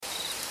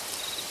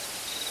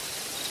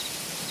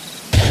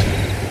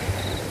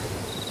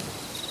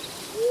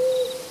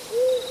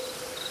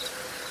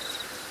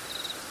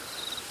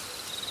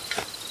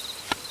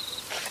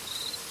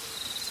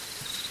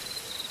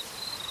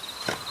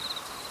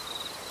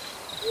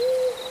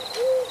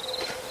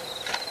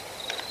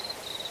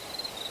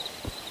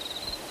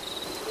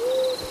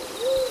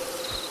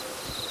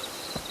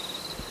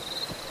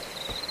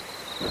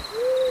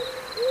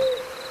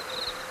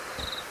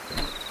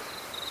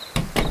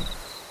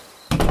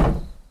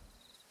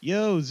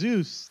Yo,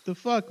 Zeus, the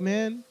fuck,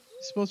 man?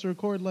 You're supposed to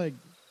record like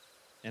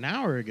an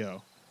hour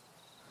ago.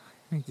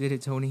 I did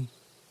it, Tony.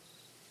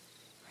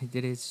 I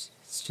did it. It's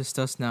just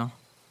us now.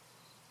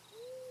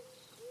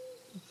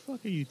 The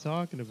fuck are you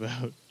talking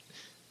about?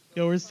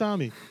 Yo, where's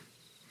Tommy?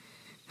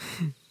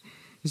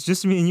 It's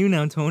just me and you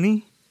now,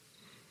 Tony.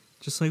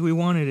 Just like we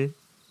wanted it.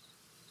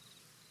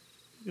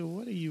 Yo,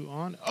 what are you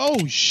on?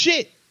 Oh,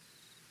 shit!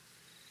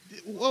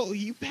 Whoa,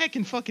 you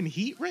packing fucking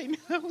heat right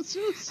now,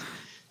 Zeus?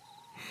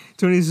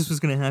 Tony, this was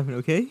gonna happen,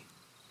 okay?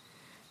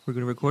 We're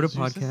gonna record Yo, a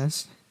Zeus,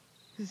 podcast.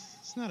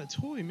 it's not a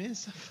toy, man.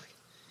 It's not fucking...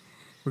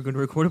 We're gonna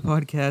record a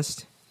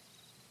podcast.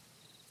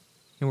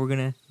 And we're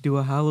gonna do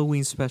a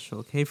Halloween special,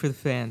 okay, for the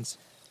fans.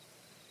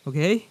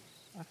 Okay?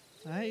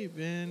 Alright,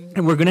 man.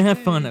 And we're gonna have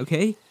fun,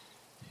 Okay. okay?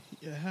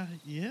 Yeah,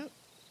 yep.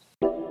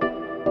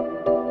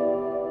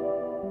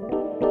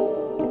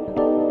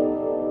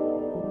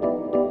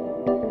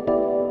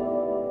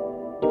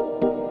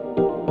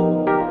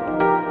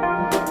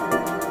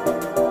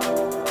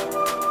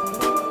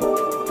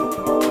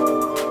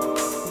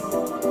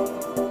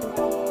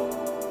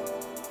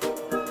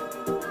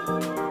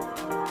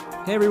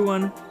 Hey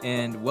everyone,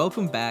 and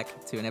welcome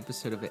back to an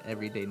episode of the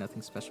Everyday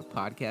Nothing Special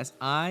podcast.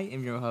 I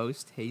am your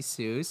host,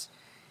 Jesus,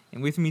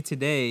 and with me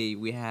today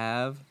we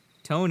have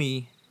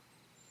Tony.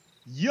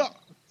 Yeah,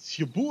 it's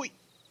your boy.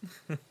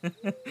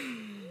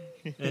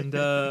 And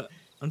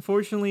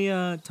unfortunately,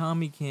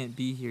 Tommy can't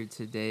be here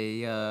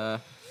today.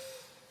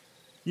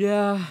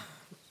 Yeah,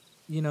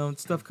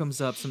 stuff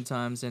comes up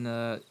sometimes, and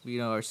our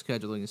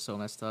scheduling is so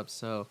messed up,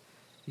 so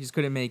he just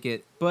couldn't make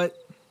it. But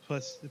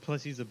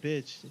Plus, he's a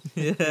bitch.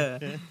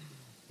 yeah,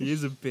 he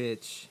is a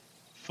bitch.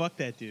 Fuck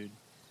that dude.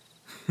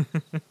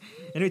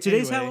 Anyway,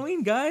 today's Anyway.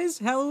 Halloween, guys.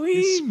 Halloween.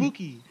 It's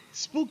spooky.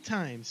 Spook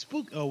time.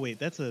 Spook. Oh, wait.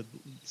 That's a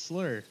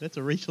slur. That's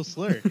a racial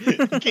slur.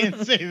 You can't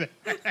say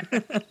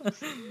that.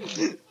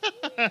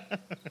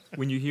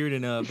 When you hear it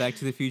in Back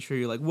to the Future,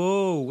 you're like,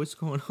 "Whoa, what's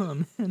going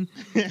on, man?"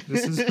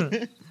 This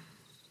is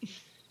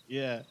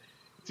Yeah.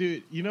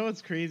 Dude, you know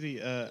what's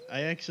crazy? I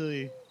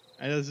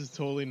know this is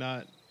totally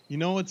not. You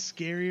know what's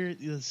scarier?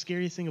 The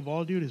scariest thing of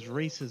all, dude, is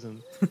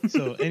racism.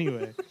 So,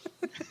 anyway.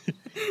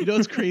 You know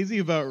what's crazy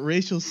about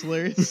racial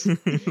slurs?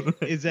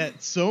 Is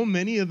that so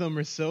many of them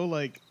are so,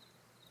 like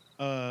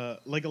a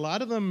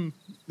lot of them,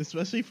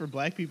 especially for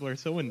black people, are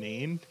so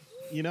inane.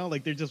 You know,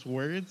 like they're just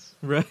words.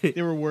 right.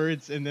 They were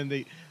words, and then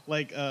they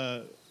like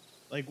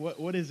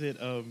what is it?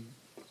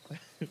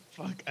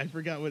 Fuck, I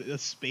forgot what a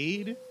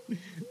spade.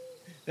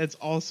 That's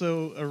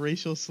also a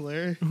racial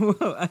slur.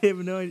 Whoa, I have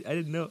no. I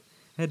didn't know.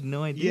 I had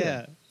no idea.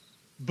 Yeah,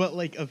 but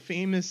like a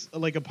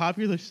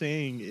popular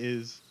saying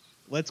is,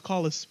 "Let's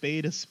call a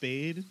spade a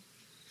spade."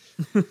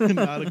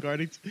 Not a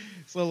garden.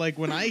 So like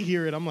when I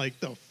hear it, I'm like,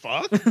 "The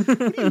fuck?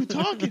 What are you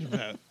talking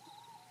about?"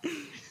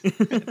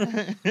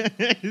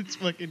 It's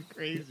fucking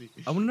crazy.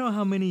 I want to know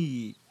how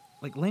many.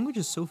 Like, language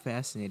is so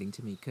fascinating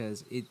to me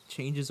because it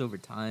changes over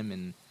time,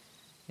 and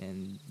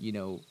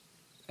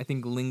I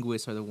think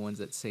linguists are the ones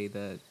that say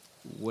that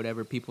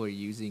whatever people are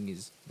using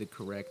is the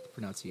correct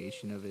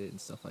pronunciation of it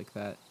and stuff like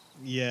that.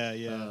 Yeah.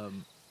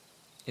 And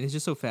it's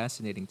just so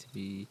fascinating to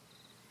me.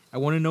 I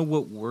want to know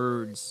what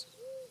words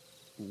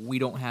we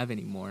don't have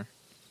anymore.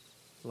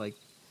 Like,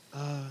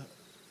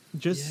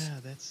 just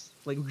that's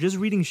just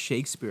reading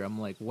Shakespeare, I'm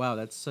like, wow,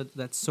 that's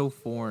so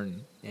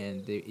foreign,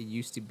 and it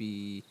used to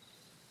be,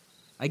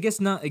 I guess,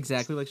 not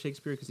exactly like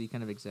Shakespeare because he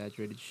kind of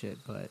exaggerated shit,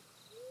 but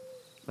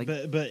like,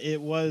 but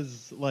it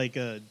was like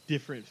a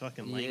different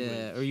fucking language.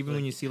 yeah, or even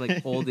when you see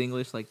like Old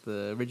English, like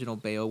the original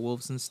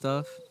Beowulfs and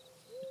stuff.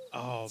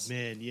 Oh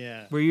man,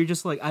 yeah. Where you're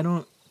just like, I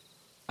don't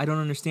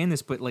understand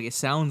this, but like it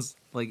sounds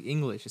like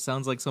English. It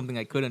sounds like something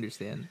I could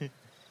understand.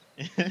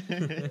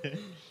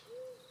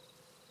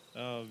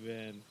 Oh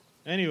man.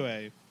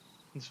 Anyway,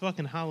 it's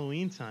fucking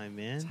Halloween time,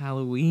 man. It's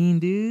Halloween,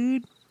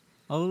 dude.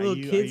 All the little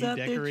Are kids you out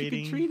there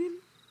decorating? trick or treating.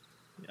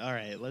 All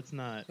right, let's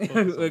not.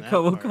 Focus on that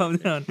Calm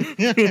part. down.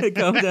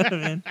 Calm down,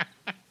 man.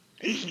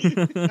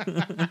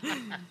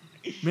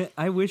 Man,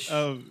 I wish.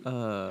 Oh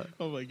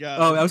my god.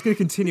 Oh, I was gonna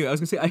continue. I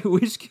was gonna say I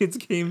wish kids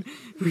came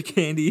for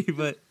candy,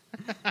 but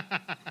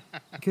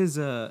because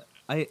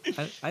I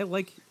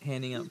like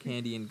handing out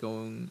candy and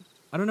going.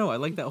 I don't know. I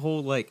like that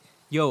whole like,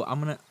 yo,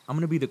 I'm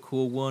gonna be the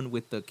cool one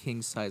with the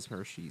king size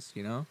Hershey's.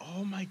 You know?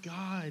 Oh my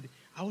god.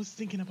 I was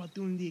thinking about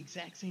doing the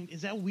exact same.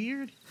 Is that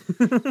weird?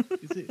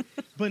 Is it?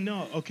 But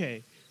no.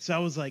 Okay. So I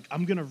was like,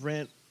 I'm gonna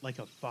rent like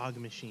a fog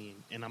machine,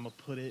 and I'm gonna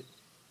put it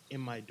in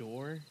my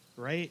door,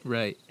 right?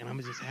 Right. And I'm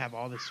gonna just have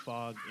all this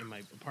fog, and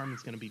my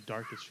apartment's gonna be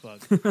dark as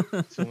fuck.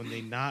 So when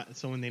they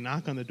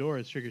knock on the door,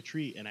 it's trick or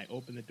treat, and I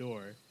open the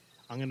door,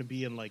 I'm gonna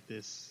be in like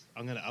this.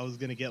 I was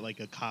gonna get like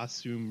a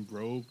costume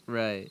robe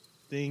Right.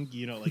 thing,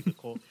 you know, like the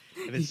cold,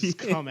 and it's just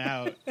come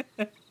out,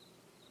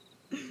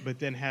 but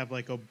then have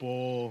like a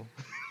bowl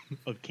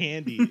of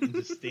candy and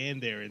just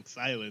stand there in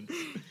silence.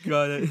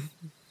 God,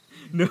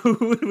 no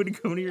one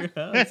would come to your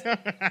house.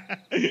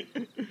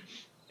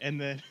 and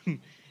then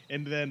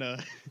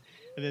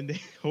they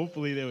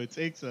hopefully they would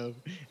take some,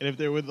 and if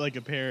they're with like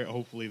a parent,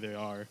 hopefully they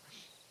are.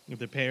 with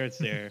the parents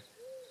there,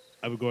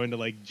 I would go in to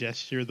like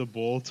gesture the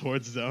bowl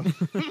towards them.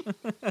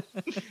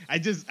 I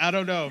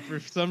don't know. For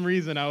some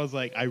reason, I was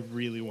like, I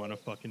really want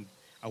to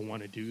I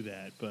want to do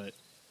that, but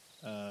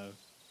uh,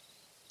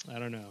 I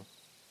don't know.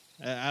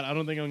 I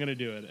don't think I'm gonna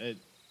do it.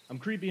 I'm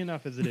creepy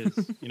enough as it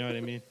is. You know what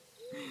I mean?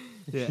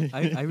 Yeah,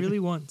 I really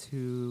want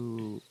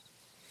to.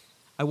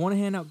 I want to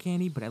hand out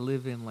candy, but I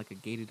live in like a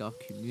gated off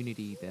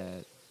community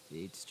that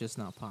it's just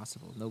not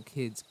possible. No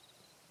kids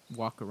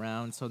walk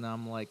around, so now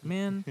I'm like,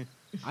 man,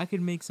 I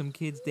could make some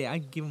kids day. I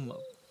give them a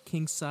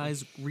king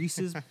size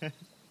Reese's,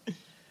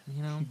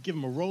 you know. Give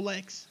them a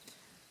Rolex.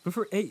 But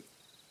for hey,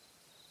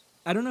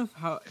 I don't know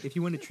if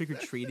you went to trick or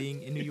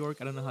treating in New York.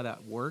 I don't know how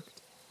that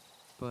worked,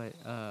 but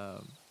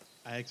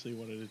I actually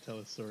wanted to tell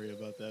a story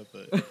about that,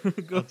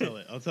 but go I'll ahead. tell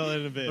it. I'll tell it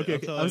in a bit. Okay, I'll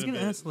okay. tell I was it in a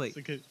gonna bit. ask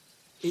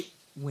like,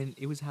 when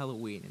it was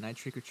Halloween and I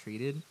trick or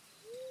treated,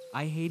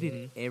 I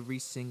hated every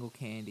single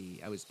candy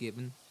I was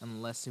given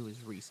unless it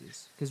was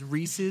Reese's, because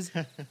Reese's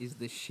is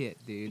the shit,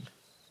 dude.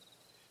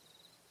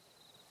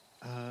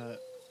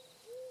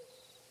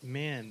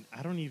 Man,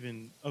 I don't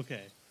even.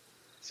 Okay,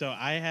 so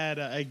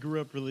I grew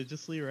up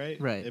religiously, right?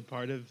 Right. And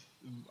part of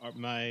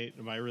my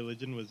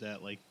religion was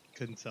that like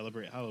couldn't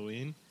celebrate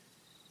Halloween,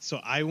 so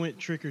I went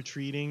trick or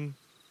treating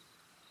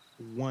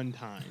one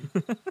time,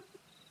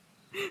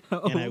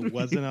 How and I old were you?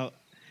 wasn't out.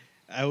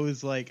 I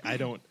was like, I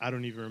don't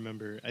even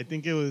remember. I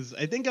think I was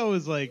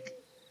like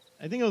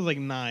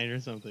 9 or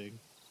something.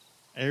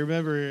 I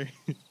remember,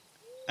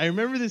 I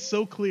remember this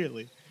so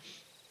clearly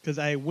because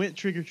I went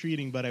trick or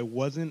treating, but I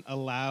wasn't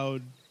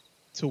allowed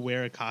to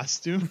wear a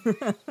costume.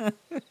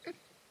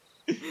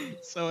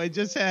 So I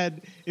just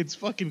had, it's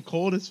fucking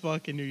cold as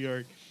fuck in New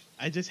York.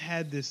 I just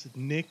had this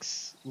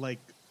Knicks like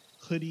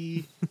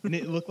hoodie, and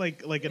it looked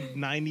like a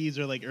 90s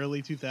or like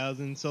early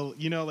 2000s. So,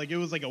 you know, like it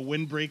was like a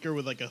windbreaker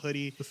with like a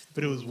hoodie,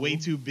 but it was way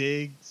too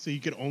big, so you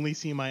could only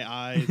see my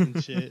eyes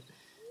and shit.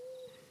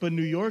 But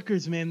New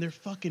Yorkers, man, they're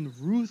fucking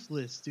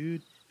ruthless,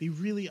 dude. They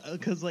really,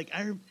 cause like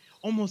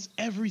almost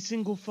every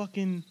single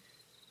fucking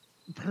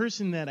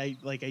person that I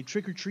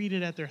trick or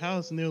treated at their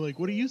house, and they're like,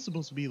 "What are you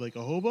supposed to be, like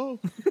a hobo?"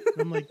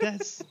 And I'm like,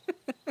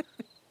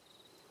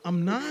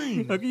 I'm How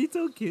 9. can you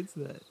tell kids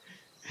that?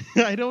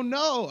 I don't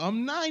know.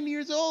 I'm 9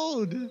 years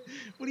old.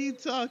 What are you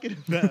talking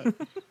about?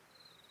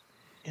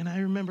 And I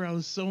remember I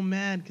was so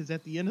mad because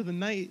at the end of the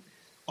night,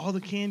 all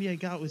the candy I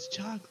got was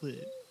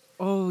chocolate.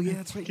 Oh yeah,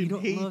 that's right. You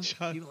fucking hate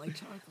you don't like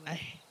chocolate.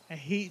 I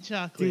hate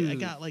chocolate. I Dude.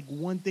 got like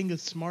one thing of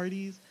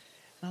Smarties,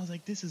 and I was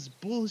like, this is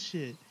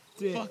bullshit.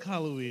 Dude. Fuck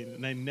Halloween.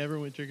 And I never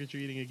went trick or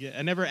treating again.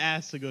 I never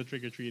asked to go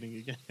trick or treating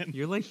again.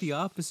 You're like the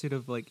opposite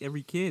of like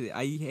every kid.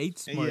 I hate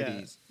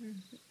Smarties.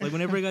 Like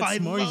whenever I got I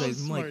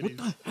Smarties, love I'm like, what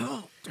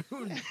the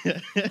Smarties.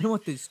 hell, dude? I don't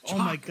want this Oh chalk.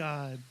 my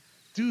god,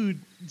 dude!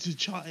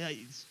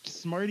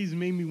 Smarties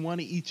made me want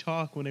to eat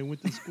chalk when I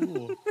went to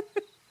school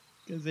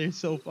because they're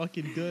so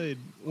fucking good.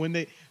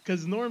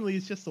 Because normally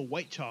it's just a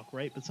white chalk,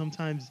 right? But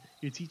sometimes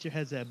your teacher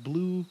has that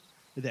blue,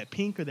 or that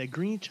pink, or that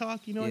green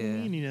chalk. You know what I Yeah.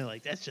 mean? You know,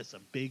 like that's just a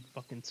big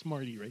fucking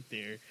Smartie right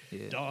there,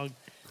 Yeah. dog.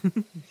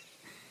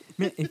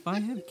 Man, if I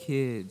have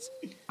kids,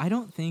 I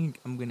don't think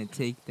I'm gonna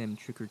take them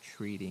trick or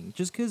treating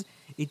just because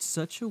it's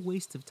such a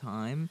waste of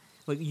time.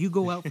 Like you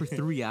go out for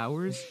 3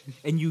 hours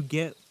and you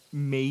get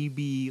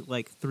maybe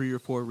like 3 or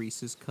 4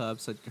 Reese's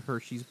cups, like a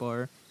Hershey's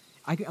bar.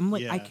 I'm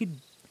like, I Yeah. could.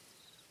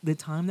 The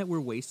time that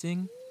we're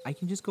wasting, I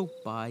can just go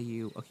buy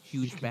you a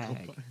huge can go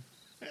bag,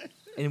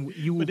 and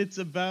you. But it's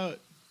about.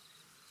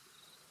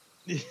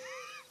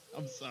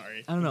 I'm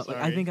sorry. I don't know. I'm Like,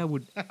 I sorry. think I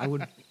would.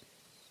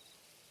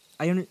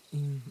 I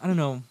don't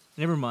know.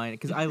 Never mind,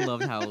 because I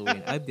loved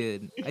Halloween. I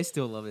did. I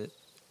still love it.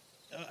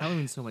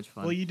 Halloween's so much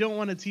fun. Well, you don't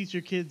want to teach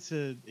your kids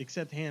to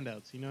accept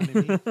handouts. You know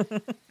what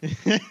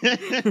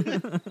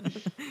I mean?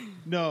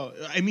 No,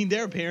 I mean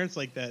there are parents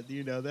like that. Do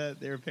you know that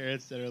there are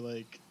parents that are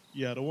like,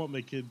 yeah, I don't want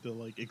my kid to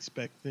like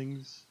expect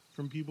things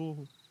from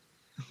people.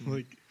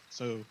 Like,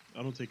 so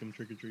I don't take them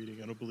trick or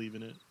treating. I don't believe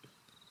in it.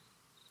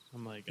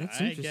 I'm like, That's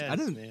I interesting. guess, I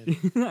don't.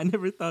 man. I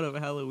never thought of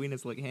Halloween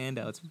as like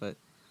handouts, but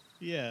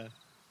Yeah.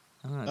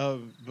 I don't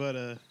know.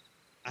 But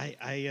I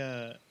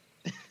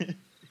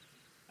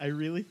I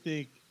really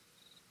think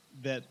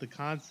that the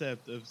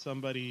concept of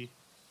somebody,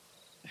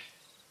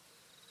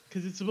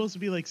 because it's supposed to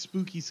be like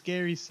spooky,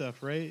 scary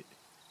stuff, right?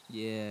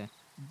 Yeah.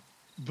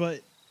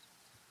 But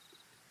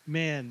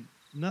man,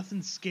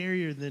 nothing's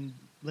scarier than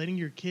letting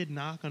your kid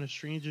knock on a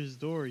stranger's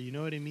door. You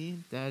know what I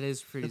mean? That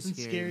is pretty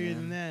Nothing's scary, scarier man.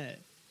 than that.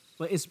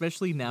 Like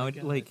especially now,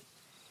 God. like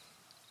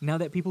now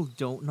that people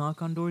don't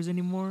knock on doors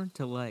anymore,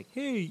 to like,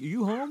 hey, are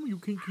you home?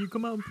 Can you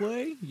come out and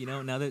play? You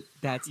know, now that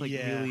that's like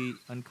Yeah. really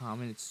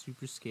uncommon, it's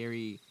super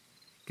scary.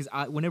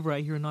 Because whenever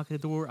I hear a knock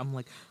at the door, I'm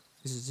like,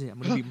 this is it. I'm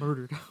gonna be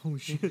murdered. Oh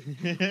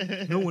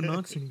shit! No one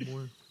knocks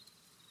anymore.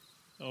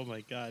 Oh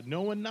my God!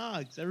 No one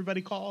knocks.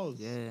 Everybody calls.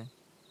 Yeah.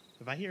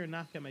 If I hear a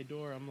knock at my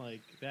door, I'm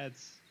like,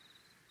 that's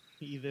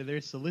either they're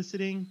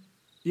soliciting.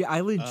 Yeah, I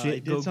I legit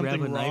did go grab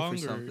something a knife wrong, or or-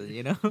 something.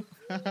 You know.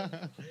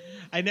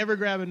 I never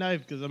grab a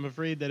knife because I'm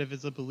afraid that if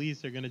it's the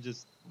police, they're gonna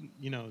just,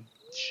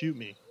 shoot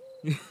me.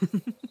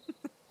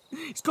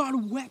 He's got a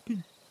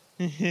weapon.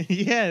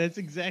 Yeah, that's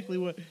exactly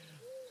what.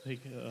 Like,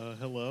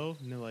 hello,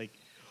 and they're like,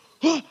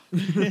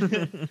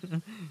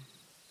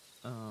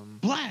 um,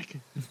 black.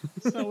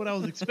 That's not what I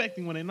was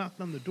expecting when I knocked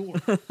on the door.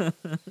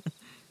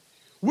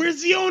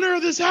 Where's the owner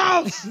of this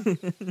house?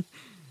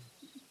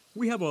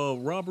 we have a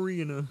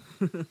robbery and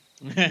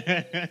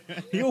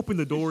he opened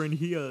the door and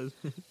he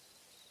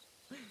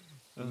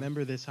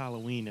Remember this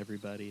Halloween,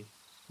 everybody.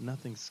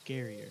 Nothing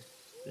scarier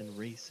than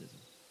racism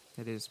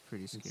that is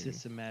pretty and scary.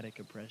 systematic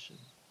oppression.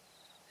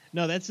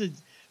 No, that's a.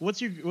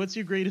 What's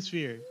your greatest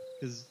fear?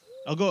 Because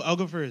I'll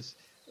go first.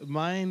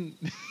 Mine.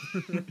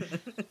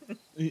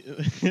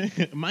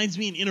 Mine's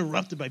being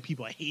interrupted by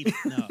people. I hate it.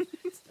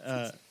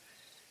 No.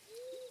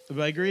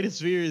 My greatest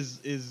fear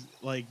is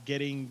like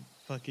getting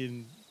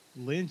fucking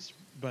lynched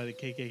by the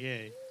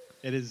KKK.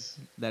 It is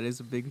That is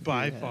a big fear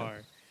by to have. far.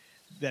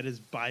 That is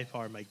by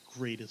far my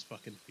greatest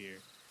fucking fear.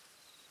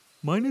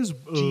 Mine is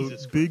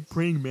Jesus big Christ.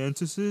 praying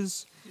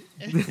mantises.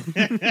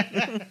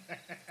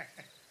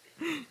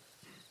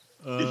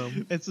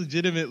 That's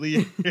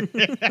legitimately.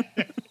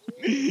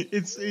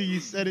 It's you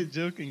said it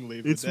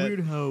jokingly. But It's weird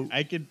how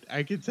I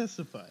could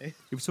testify.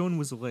 if someone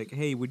was like,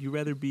 "Hey, would you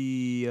rather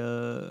be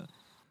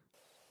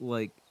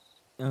like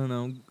I don't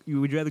know,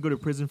 would you rather go to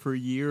prison for a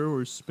year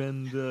or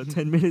spend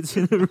 10 minutes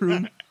in a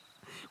room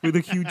with a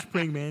huge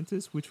praying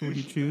mantis? Which one would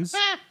you choose?"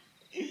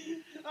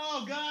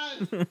 Oh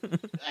God!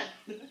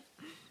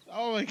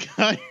 Oh my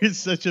God! You're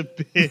such a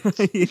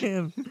bitch. I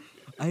am.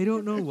 I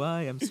don't know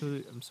why I'm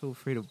so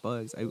afraid of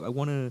bugs. I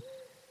want to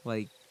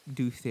like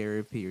do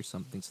therapy or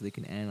something so they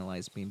can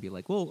analyze me and be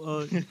like,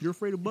 "Well, you're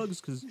afraid of bugs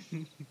because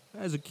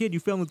as a kid you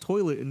fell in the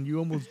toilet and you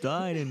almost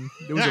died and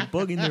there was a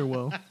bug in there."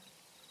 Well,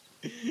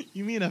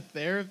 You mean a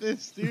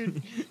therapist,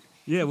 dude?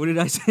 yeah. What did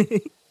I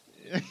say?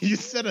 You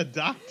said a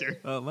doctor.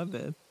 Oh, my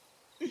bad.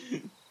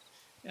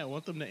 Yeah, I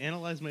want them to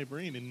analyze my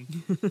brain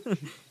and.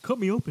 Cut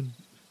me open.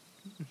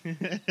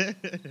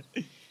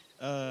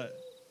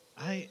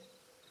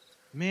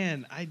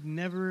 I'd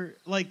never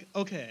like.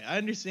 Okay, I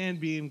understand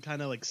being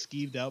kind of like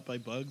skeeved out by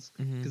bugs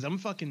Mhm. because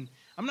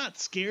I'm not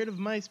scared of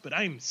mice, but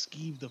I'm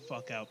skeeved the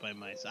fuck out by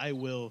mice. I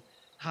will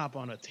hop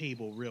on a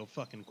table real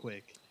fucking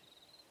quick.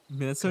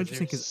 Man, that's so 'Cause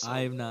interesting they're because so-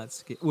 I'm not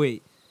scared.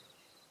 Wait,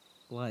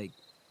 like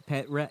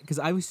pet rat? Because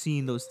I was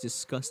seeing those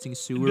disgusting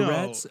sewer No.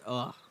 rats.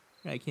 Ugh,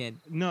 I can't.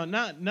 No,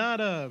 not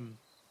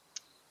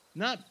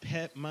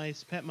pet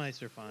mice. Pet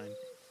mice are fine.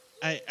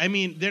 I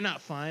mean they're not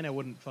fine. I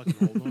wouldn't fucking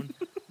hold one,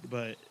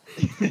 but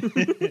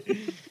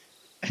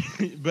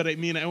but I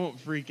mean I won't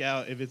freak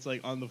out if it's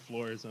like on the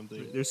floor or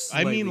something. They're I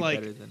slightly mean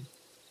like better than.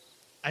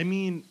 I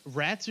mean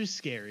rats are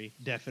scary,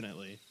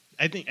 definitely.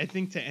 I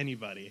think to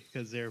anybody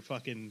because they're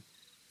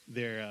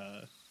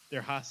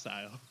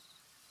hostile.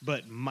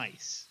 But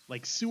mice,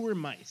 like sewer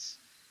mice,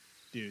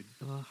 dude,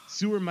 Ugh.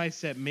 sewer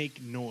mice that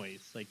make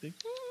noise, like they.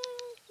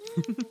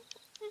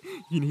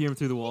 You can hear them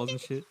through the walls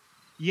and shit.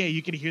 Yeah,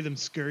 you can hear them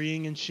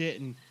scurrying and shit.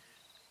 And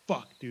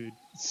fuck, dude,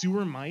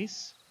 sewer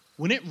mice.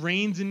 When it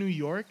rains in New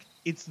York,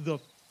 it's the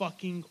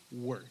fucking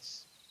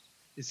worst.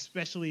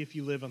 Especially if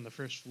you live on the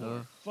first floor.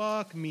 Ugh.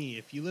 Fuck me.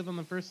 If you live on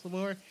the first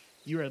floor,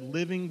 you are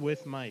living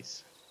with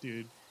mice,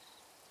 dude.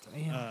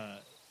 Damn.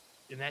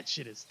 And that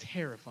shit is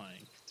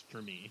terrifying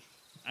for me.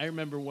 I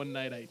remember one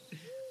night I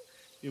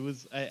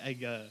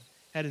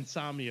had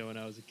insomnia when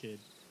I was a kid.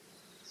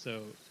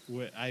 So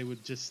I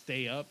would just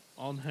stay up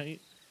all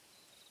night.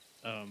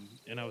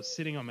 And I was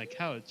sitting on my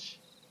couch,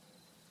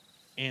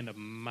 and a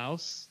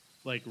mouse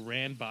like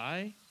ran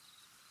by,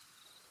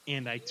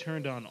 and I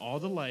turned on all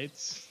the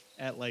lights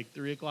at like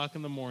 3:00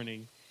 in the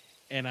morning,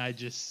 and I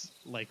just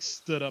like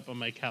stood up on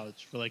my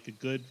couch for like a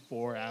good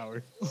 4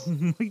 hours.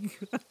 Oh my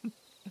god.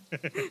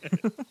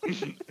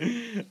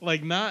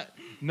 Like not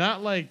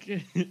like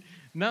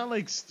not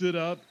like stood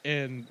up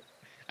and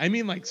I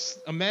mean like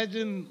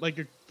imagine like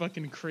a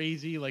fucking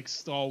crazy like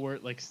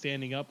stalwart like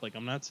standing up like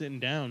I'm not sitting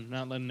down,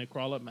 not letting it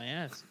crawl up my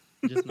ass,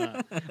 just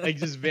not like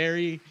just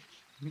very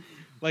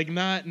like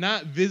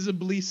not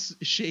visibly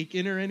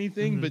shaken or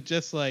anything, Mhm. but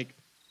just like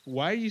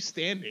why are you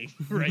standing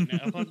right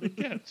now on the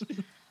couch?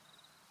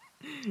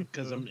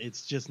 Because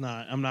it's just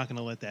not. I'm not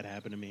gonna let that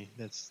happen to me.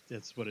 That's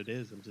what it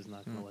is. I'm just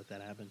not gonna let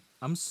that happen.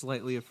 I'm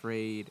slightly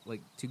afraid,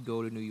 like, to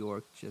go to New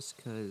York just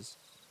because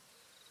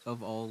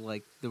of all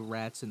like the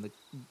rats and the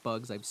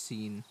bugs I've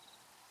seen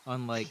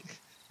on like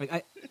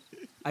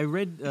I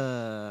read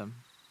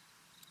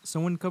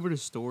someone covered a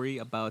story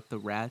about the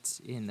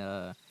rats in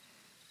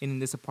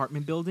this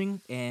apartment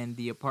building, and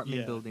the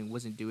apartment Yeah. building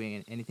wasn't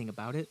doing anything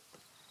about it.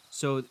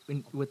 So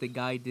what the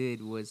guy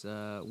did was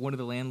one of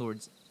the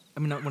landlords, I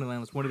mean not one of the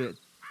landlords, one of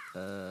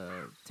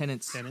the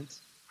tenants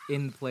Tenants.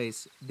 in the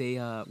place, they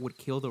would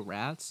kill the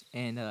rats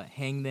and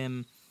hang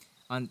them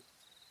on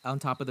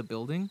top of the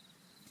building.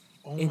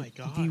 Oh And my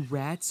god. the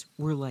rats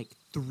were like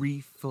 3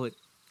 foot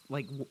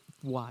like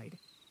wide.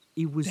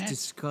 It was That's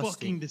disgusting.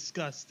 fucking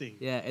disgusting.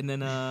 Yeah, and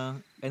then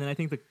I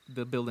think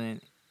the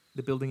building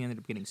ended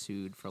up getting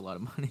sued for a lot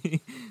of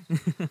money.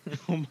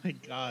 Oh my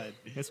god.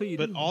 That's what you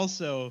But do.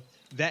 also,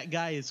 that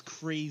guy is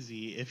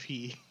crazy if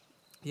he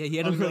Yeah, he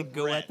had to hung up like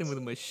go at them rats. with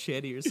a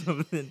machete or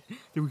something.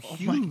 They were Oh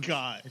my huge.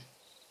 god,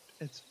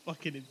 that's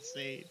fucking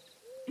insane.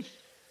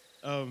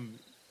 Um,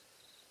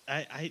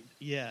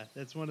 yeah,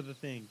 that's one of the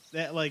things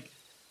that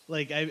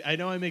I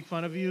know I make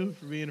fun of you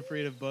for being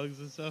afraid of bugs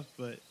and stuff,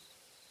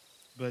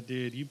 but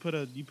dude, you put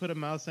a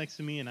mouse next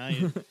to me, and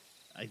I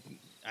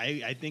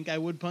I think I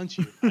would punch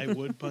you. I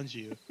would punch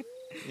you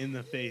in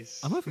the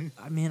face.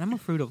 I'm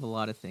afraid of a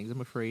lot of things.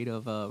 I'm afraid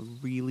of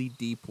really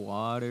deep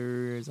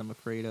waters. I'm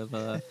afraid of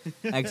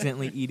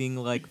accidentally eating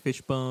like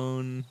fish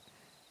bone.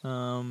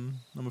 I'm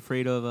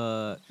afraid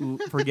of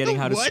forgetting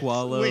how to What?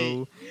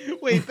 swallow.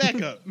 Wait,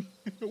 back up.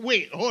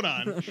 Wait, hold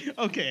on.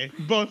 Okay,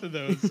 both of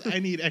those. I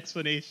need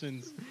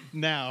explanations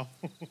now.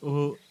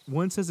 Well,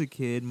 once as a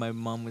kid, my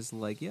mom was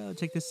like, "Yeah,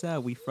 check this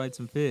out. We fried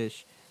some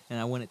fish," and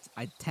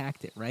I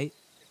tacked it right,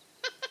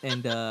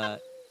 and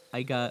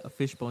I got a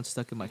fish bone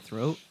stuck in my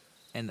throat,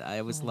 and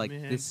I was Oh like,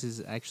 man. "This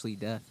is actually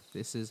death.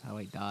 This is how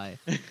I die."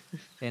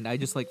 And I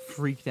just like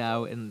freaked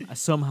out, and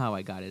somehow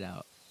I got it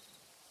out.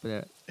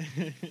 But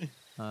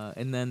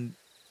and then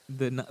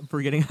the not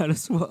forgetting how to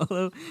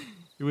swallow,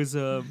 it was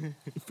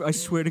I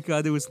swear to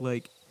God, there was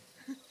like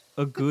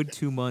a good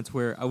 2 months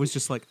where I was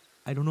just like,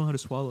 I don't know how to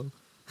swallow.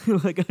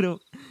 Like I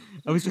don't.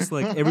 I was just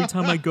like every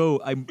time I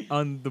go, I'm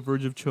on the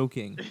verge of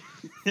choking.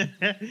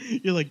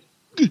 You're like,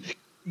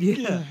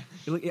 Yeah,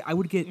 like I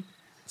would get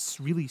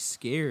really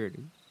scared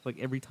like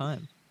every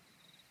time.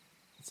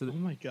 So oh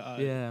my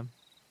god. yeah,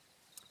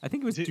 I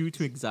think it was Dude, due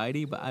to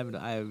anxiety, but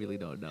I really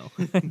don't know.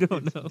 I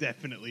don't it's know.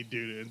 definitely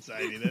due to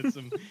anxiety. That's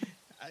some.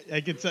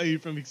 I can tell you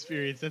from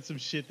experience. That's some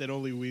shit that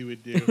only we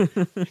would do.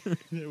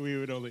 That we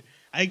would only.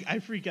 I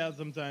freak out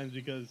sometimes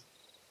because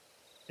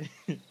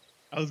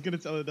I was gonna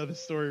tell another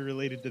story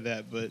related to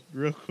that, but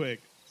real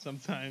quick,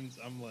 sometimes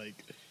I'm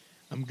like,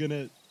 I'm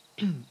gonna,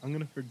 I'm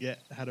gonna forget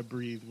how to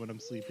breathe when I'm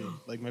sleeping.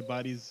 Like my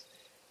body's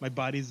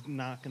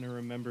not gonna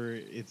remember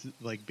its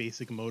like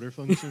basic motor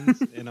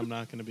functions, and I'm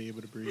not gonna be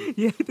able to breathe.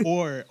 Yeah,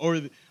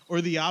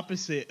 Or the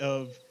opposite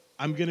of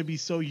I'm gonna be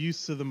so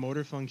used to the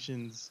motor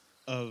functions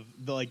of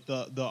the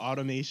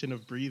automation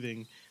of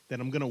breathing that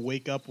I'm gonna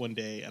wake up one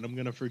day and I'm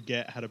gonna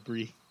forget how to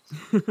breathe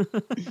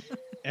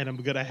and I'm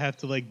gonna have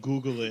to like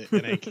Google it,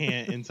 and I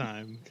can't in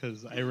time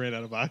because I ran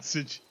out of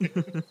oxygen.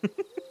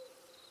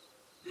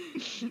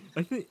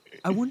 I think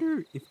I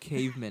wonder if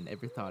cavemen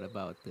ever thought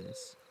about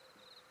this.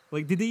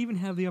 Like, did they even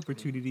have the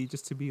opportunity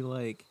just to be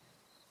like,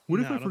 "What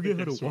if No, I I don't think forget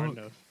how they're to smart walk?"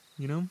 enough.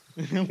 You know?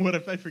 What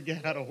if I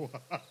forget how to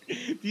walk?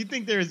 Do you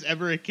think there was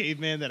ever a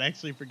caveman that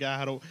actually forgot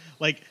how to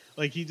like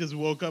he just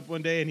woke up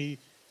one day and he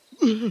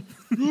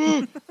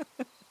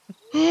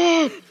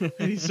and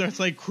he starts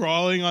like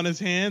crawling on his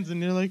hands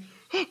and they're like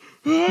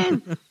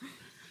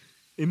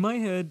In my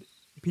head,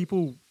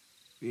 people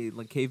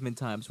like caveman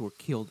times were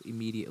killed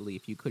immediately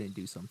if you couldn't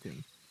do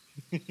something.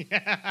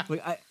 yeah.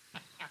 Like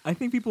I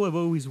think people have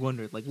always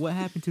wondered, like, what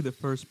happened to the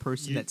first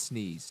person you that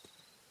sneezed?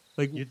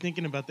 Like, you're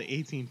thinking about the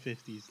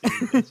 1850s, dude.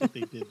 That's what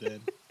they did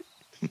then.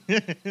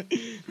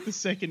 The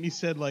second you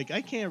said like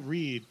I can't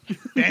read,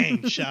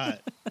 bang,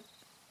 shot.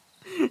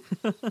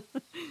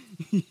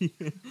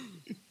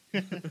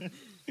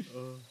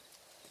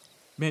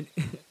 man,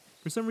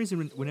 for some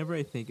reason, whenever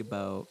I think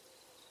about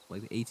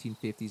like the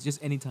 1850s,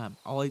 just anytime,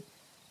 the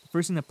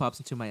first thing that pops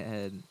into my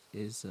head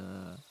is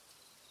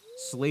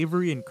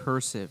slavery in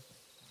cursive.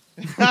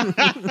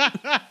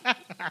 I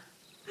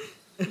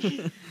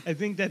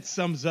think that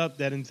sums up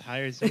that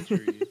entire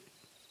century.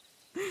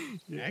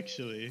 Yeah.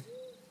 Actually,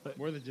 But,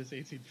 more than just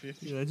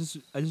 1850.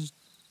 I just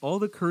all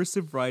the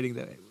cursive writing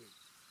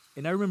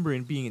and I remember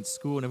in being in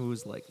school and everyone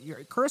was like,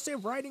 "Your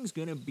cursive writing's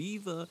gonna be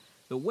the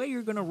way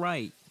you're gonna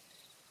write."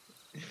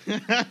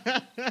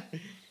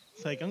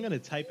 It's like I'm gonna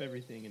type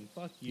everything and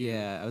fuck you.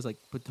 Yeah, I was like,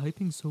 "But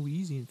typing's so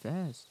easy and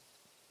fast."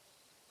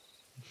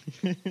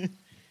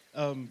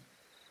 um,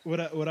 what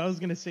I was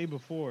gonna say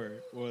before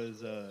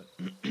was all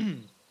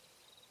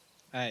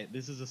right,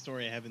 this is a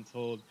story I haven't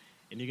told,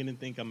 and you're gonna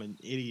think I'm an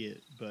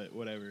idiot, but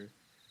whatever.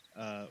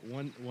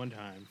 One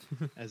time,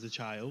 as a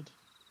child,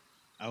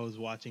 I was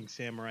watching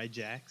Samurai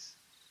Jacks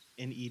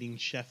and eating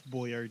Chef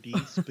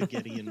Boyardee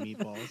spaghetti and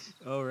meatballs,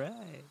 All right.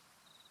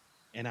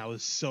 and I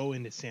was so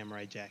into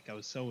Samurai Jack. I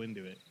was so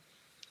into it,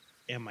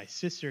 and my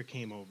sister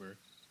came over,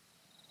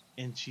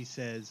 and she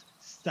says,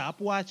 "Stop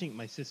watching."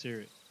 My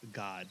sister,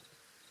 God.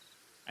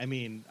 I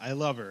mean, I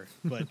love her,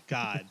 but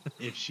God,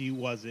 if she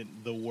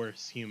wasn't the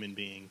worst human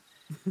being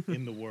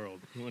in the world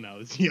when I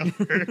was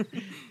younger.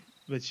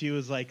 But she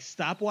was like,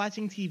 "Stop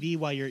watching TV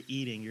while you're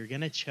eating. You're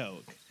gonna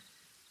choke."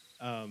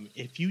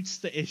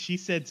 If she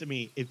said to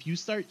me, "If you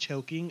start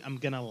choking, I'm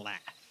gonna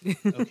laugh."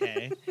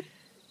 Okay,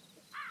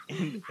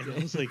 and I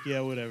was like,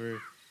 "Yeah,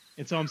 whatever."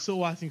 And so I'm still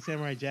watching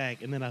Samurai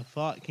Jack, and then a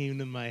thought came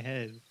to my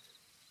head.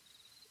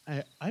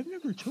 I've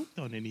never choked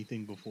on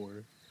anything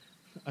before.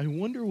 I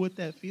wonder what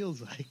that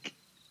feels like.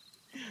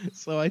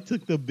 So I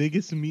took the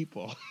biggest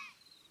meatball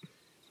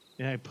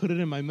and I put it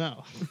in my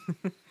mouth,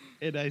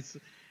 and I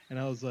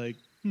was like,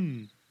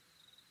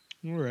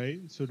 All right.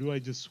 So do I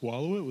just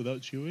swallow it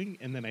without chewing?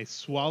 And then I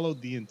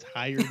swallowed the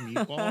entire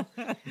meatball,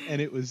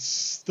 and it was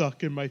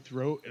stuck in my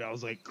throat, and I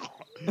was like,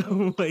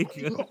 Oh my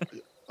god.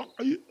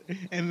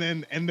 and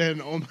then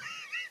oh my,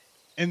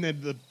 and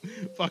then the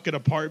fucking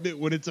apartment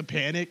went into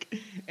panic,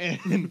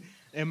 and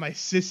my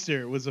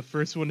sister was the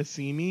first one to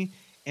see me,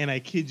 and I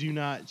kid you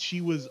not, she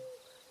was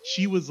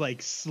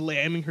like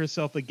slamming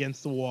herself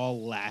against the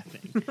wall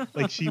laughing,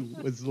 like she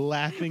was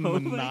laughing Oh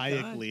my god.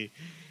 maniacally,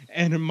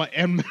 and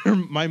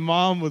my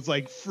mom was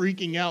like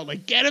freaking out,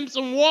 like, get him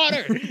some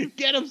water,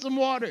 get him some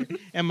water.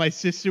 And my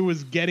sister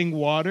was getting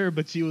water,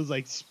 but she was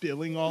like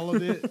spilling all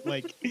of it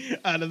like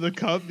out of the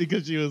cup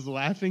because she was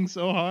laughing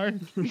so hard.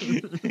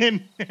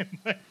 And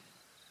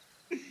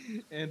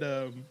and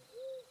um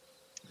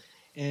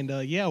and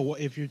yeah,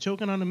 if you're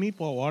choking on a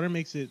meatball, water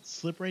makes it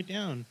slip right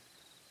down.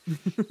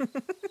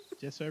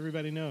 Just so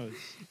everybody knows.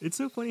 It's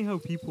so funny how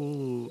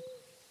people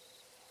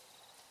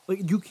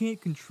like you can't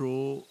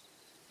control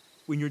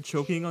when you're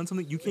choking on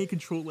something, you can't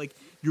control like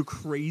your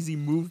crazy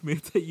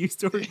movement that you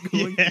start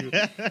going through.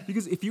 Yeah.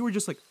 Because if you were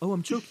just like, "Oh,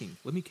 I'm choking.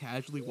 Let me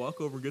casually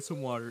walk over and get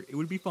some water," it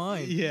would be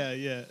fine. Yeah,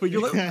 yeah. But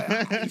you're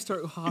like, you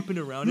start hopping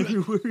around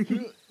everywhere.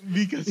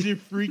 Because you're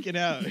freaking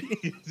out.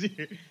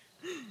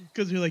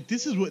 Because you're like,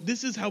 this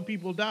is how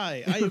people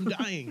die. I am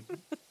dying,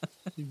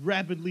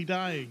 rapidly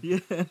dying. Yeah.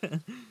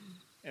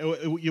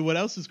 And what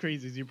else is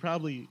crazy is you're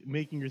probably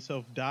making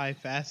yourself die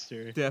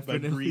faster by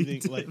Definitely. breathing,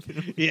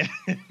 Definitely. yeah,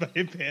 by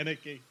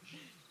panicking.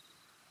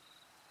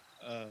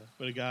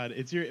 But God,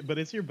 it's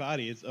your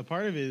body. It's a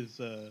part of it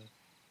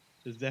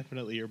is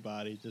definitely your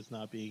body just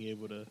not being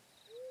able to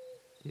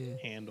Yeah.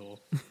 handle.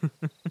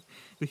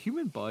 The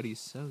human body's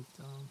so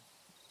dumb.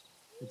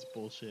 It's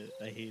bullshit.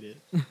 I hate it.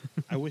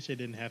 I wish I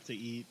didn't have to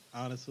eat,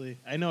 honestly.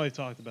 I know I've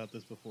talked about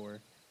this before,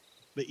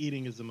 but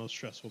eating is the most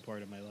stressful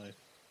part of my life.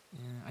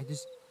 Yeah,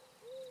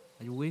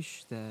 I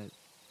wish that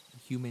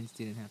humans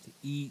didn't have to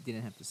eat,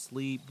 didn't have to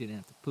sleep, didn't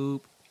have to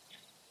poop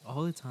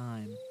all the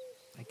time.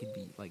 I could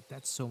be like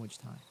that's so much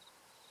time.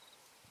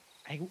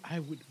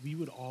 We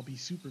would all be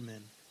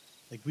Supermen.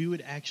 Like we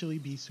would actually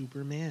be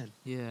Superman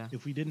Yeah.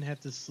 if we didn't have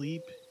to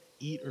sleep,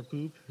 eat, or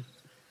poop.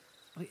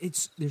 Like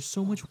there's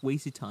so much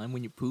wasted time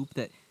when you poop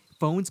that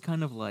phones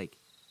kind of like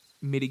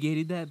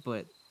mitigated that,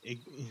 but It-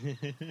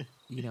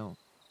 you know,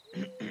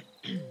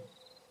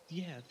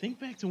 yeah, think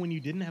back to when you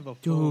didn't have a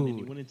phone and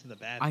you dude, went into the I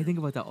bathroom. think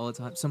about that all the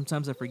time.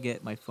 Sometimes I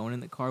forget my phone in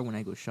the car when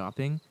I go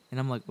shopping, and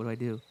I'm like, what do I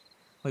do?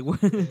 Like what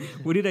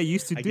what did I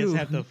used to I guess I do?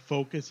 have to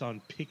focus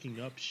on picking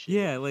up shit.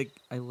 Yeah, like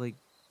I like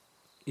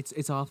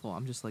it's awful.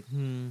 I'm just like,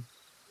 And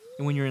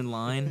when you're in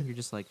line, you're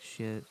just like,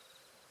 shit.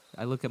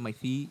 I look at my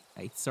feet,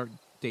 I start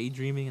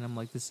daydreaming, and I'm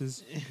like, this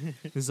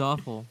is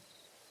awful.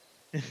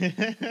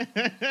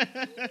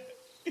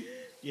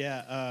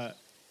 Yeah,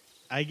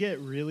 I get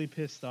really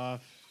pissed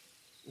off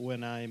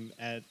when I'm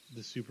at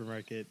the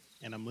supermarket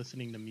and I'm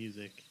listening to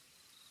music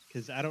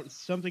because I don't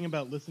something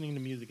about listening to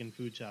music and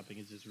food shopping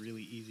is just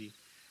really easy.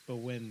 But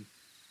when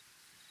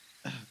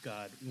oh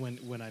God,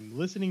 when I'm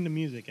listening to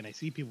music and I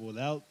see people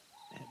without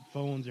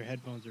phones or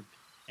headphones or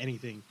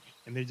anything,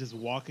 and they're just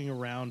walking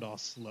around all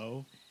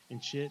slow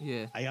and shit,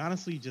 Yeah. I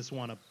honestly just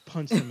want to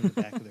punch them in the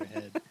back of their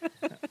head.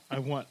 I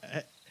want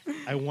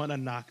I want to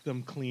knock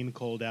them clean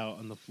cold out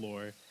on the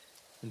floor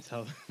and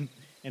tell them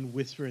and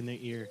whisper in their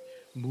ear,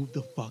 "Move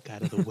the fuck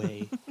out of the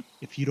way.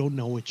 If you don't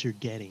know what you're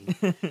getting,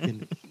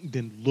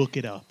 then look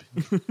it up.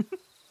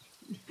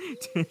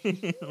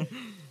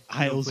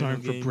 Aisles play no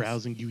aren't for games.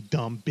 browsing, you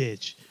dumb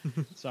bitch."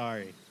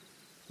 Sorry.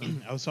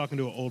 I was talking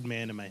to an old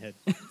man in my head.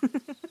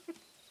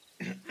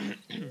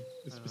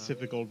 A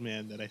specific old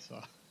man that I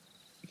saw.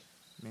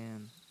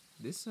 Man,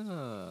 this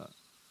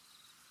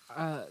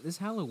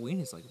Halloween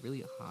is like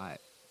really hot.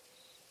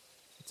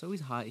 It's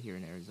always hot here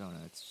in Arizona.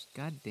 It's just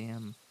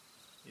goddamn.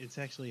 It's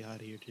actually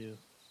hot here too,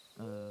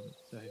 Um,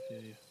 so I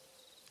feel you.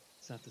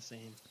 It's not the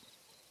same.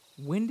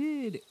 when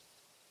did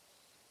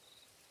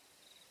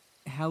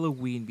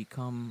Halloween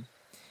become?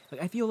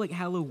 Like, I feel like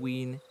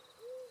Halloween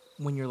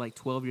when you're like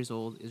 12 years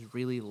old is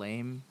really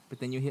lame, but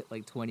then you hit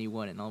like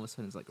 21 and all of a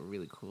sudden it's like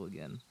really cool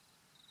again.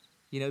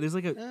 You know, there's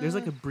like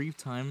a brief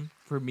time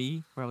for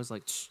me where I was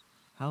like,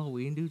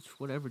 Halloween, dude,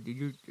 whatever,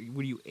 dude.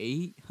 What are you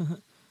 8?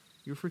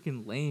 You're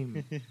freaking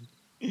lame.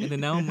 And then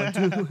now I'm like,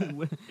 dude,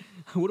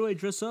 what do I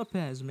dress up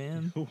as,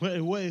 man?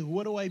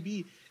 What do I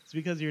be? It's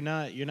because you're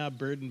not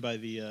burdened by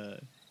the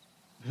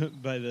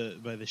by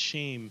the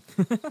shame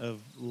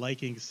of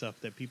liking stuff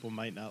that people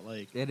might not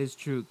like. That is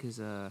true, cause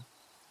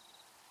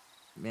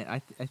man,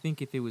 I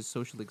think if it was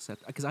socially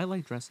accepted, because I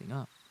like dressing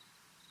up,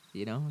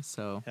 you know.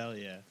 So Hell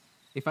yeah.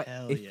 if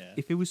Hell yeah.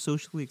 if it was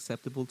socially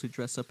acceptable to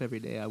dress up every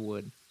day, I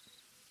would.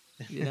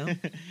 You know.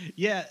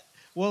 Yeah.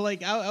 Well,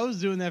 like I was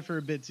doing that for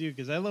a bit too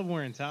because I love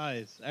wearing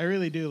ties. I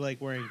really do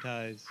like wearing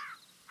ties.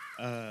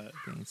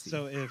 Fancy.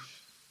 So if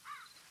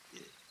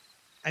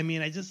I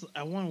mean,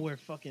 I want to wear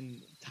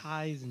fucking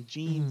ties and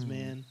jeans,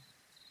 man.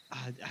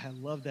 I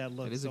love that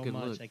look That is a so good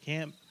much. look. I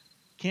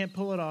can't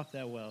pull it off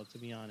that well, to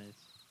be honest.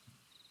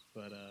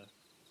 But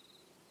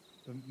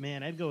But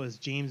man, I'd go as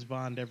James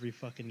Bond every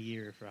fucking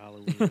year for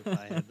Halloween if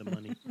I had the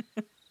money.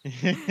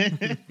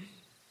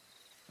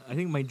 I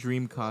think my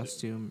dream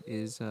costume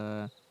is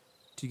to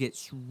get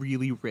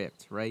really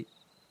ripped, right?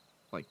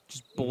 Like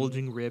just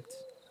bulging ripped,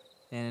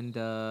 and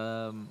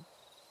go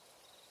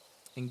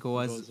Go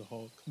as as the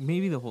Hulk.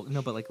 maybe the whole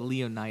no, but like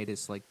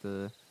Leonidas, like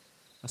a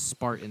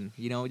Spartan,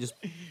 just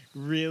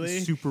Really?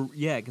 super,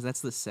 yeah, because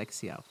that's the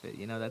sexy outfit,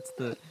 that's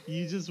the,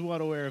 You just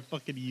want to wear a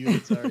fucking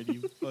unitard,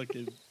 you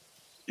fucking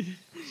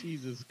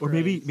Jesus Christ. or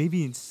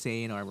maybe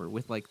insane armor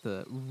with like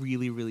the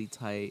really really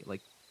tight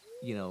like,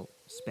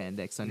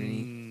 spandex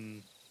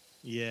underneath.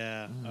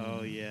 Yeah.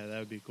 Oh yeah, that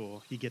would be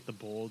cool. You get the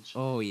bulge.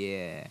 Oh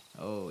yeah.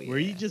 Were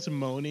you just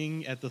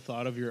moaning at the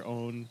thought of your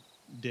own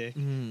dick?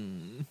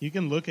 Mm. You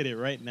can look at it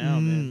right now,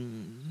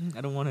 man.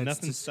 I don't want to. It's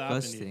Nothing's stopping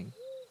you. disgusting.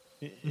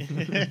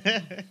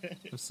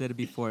 I've said it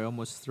before. I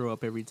almost throw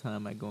up every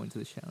time I go into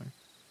the shower.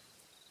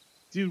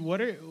 Dude,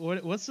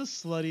 what's the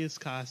sluttiest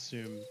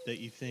costume that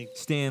you think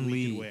Stan we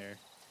Lee could wear?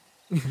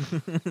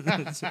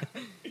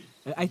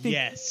 I think.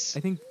 Yes. I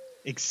think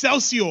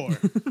Excelsior.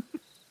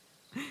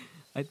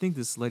 I think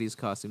the sluttiest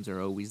costumes are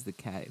always the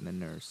cat and the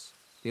nurse.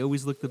 They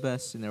always look the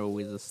best, and they're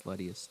always the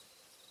sluttiest.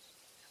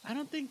 I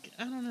don't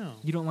know.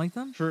 You don't like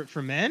them?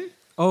 For men?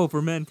 Oh,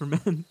 for men.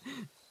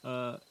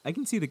 I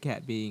can see the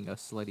cat being a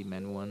slutty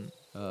men one.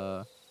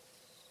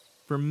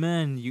 For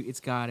men, it's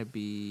gotta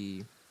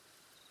be.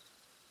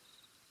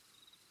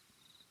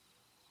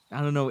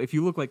 I don't know. If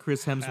you look like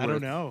Chris Hemsworth, I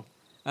don't know.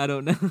 I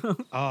don't know.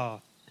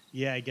 Oh,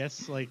 yeah. I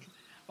guess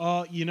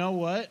you know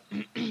what?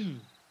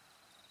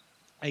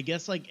 I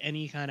guess like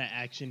any kind of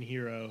action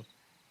hero.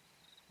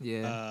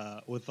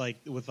 Yeah. With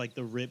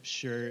the ripped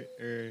shirt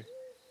or.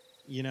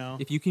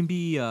 If you can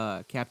be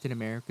Captain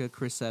America,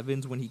 Chris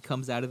Evans, when he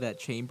comes out of that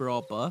chamber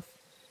all buff,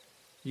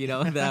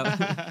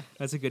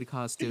 that's a good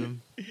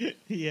costume.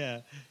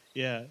 Yeah.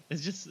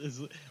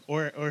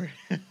 Or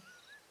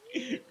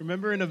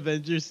remember in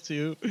Avengers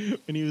 2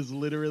 when he was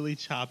literally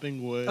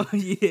chopping wood? Oh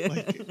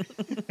yeah.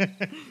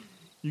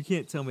 You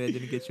can't tell me I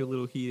didn't get you a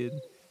little heated.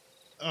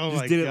 Oh you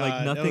just my did God. it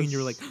like nothing, and you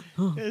were like,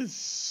 oh. There's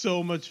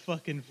so much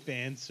fucking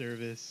fan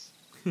service.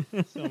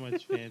 So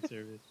much fan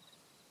service.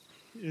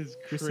 It's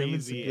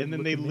crazy. And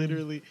then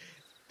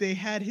they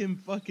had him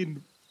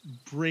fucking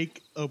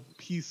break a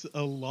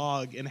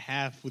log in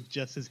half with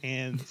just his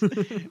hands.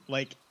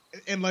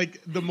 And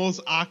the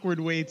most awkward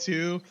way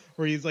too,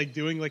 where he's like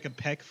doing like a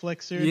pec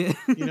flexor. Yeah.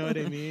 You know what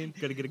I mean?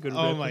 Gotta get a good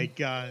Oh my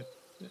God.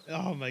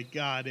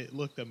 It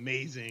looked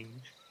amazing.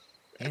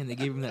 And they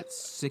gave him that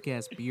sick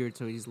ass beard,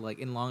 so he's like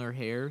in longer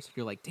hair. So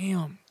you're like,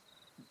 damn.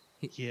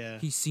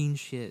 He's seen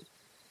shit.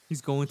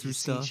 He's going through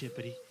stuff. Seen shit,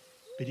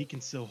 but he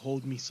can still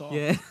hold me soft.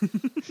 Yeah.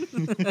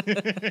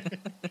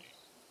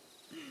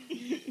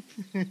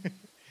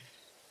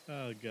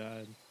 Oh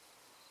God.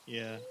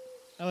 Yeah.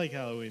 I like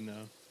Halloween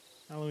though.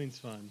 Halloween's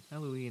fun.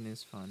 Halloween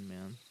is fun,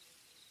 man.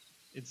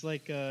 It's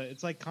like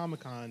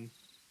Comic-Con,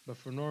 but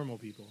for normal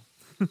people.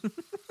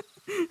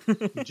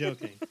 I'm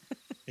joking.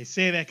 I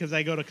say that because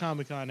I go to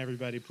Comic-Con,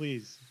 everybody.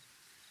 Please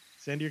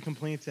send your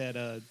complaints at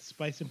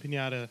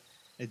spiceandpinata@gmail.com.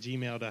 At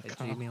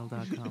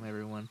gmail.com,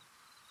 everyone.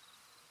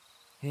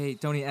 Hey,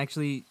 Tony,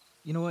 actually,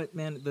 you know what,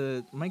 man?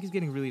 The mic is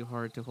getting really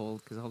hard to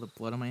hold because of all the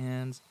blood on my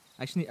hands.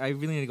 Actually, I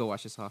really need to go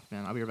wash this off,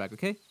 man. I'll be right back,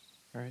 okay?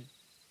 All right,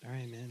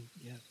 man.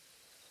 Yeah.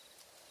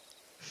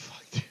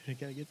 Fuck, dude. I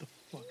gotta get the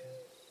fuck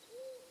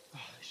out.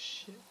 Oh,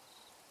 shit.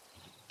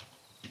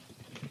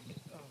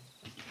 Oh,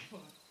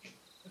 fuck.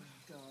 Oh,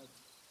 God.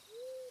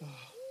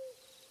 Oh.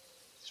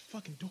 This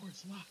fucking door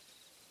is locked.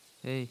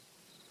 Hey.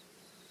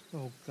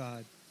 Oh,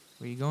 God.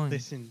 Where you going?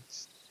 Listen,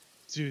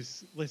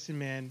 Zeus,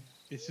 man.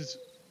 This is...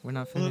 We're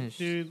not finished.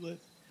 Look, dude,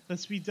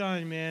 let's be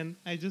done, man.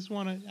 I just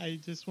wanna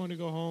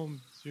go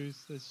home,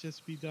 Zeus. Let's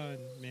just be done,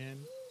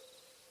 man.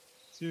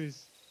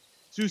 Zeus,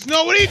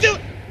 no, what are you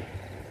doing?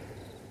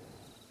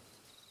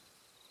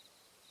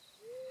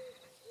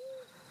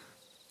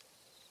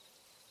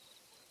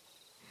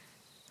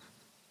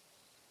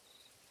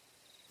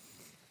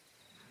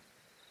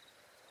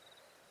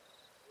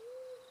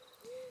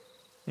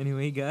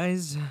 Anyway,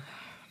 guys.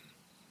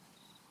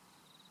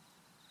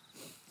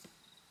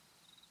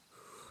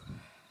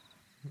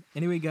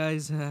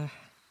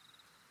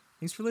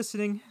 Thanks for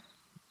listening.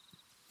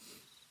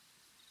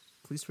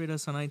 Please rate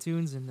us on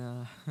iTunes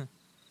and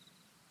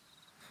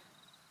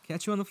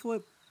catch you on the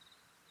flip.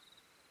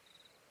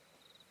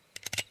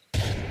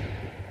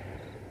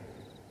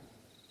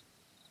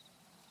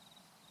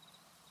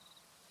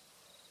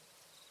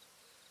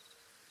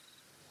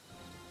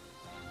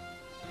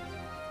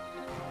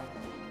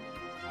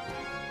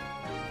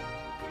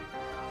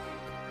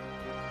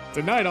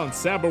 Tonight on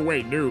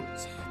Sabaway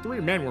News, 3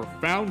 men were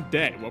found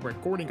dead while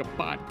recording a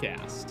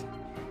podcast.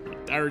 The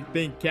entire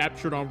thing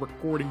captured on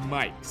recording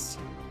mics.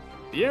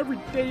 The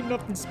Everyday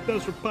Nothing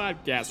Special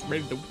podcast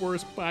rated the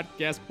worst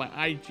podcast by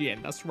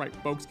IGN. That's right,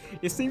 folks.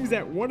 It seems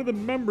that one of the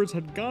members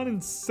had gone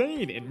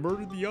insane and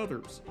murdered the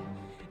others.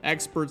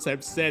 Experts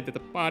have said that the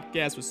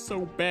podcast was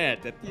so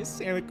bad that the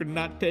assailant could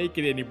not take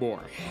it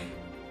anymore.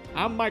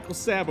 I'm Michael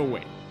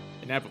Sabaway.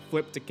 and have a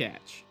flip to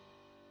catch.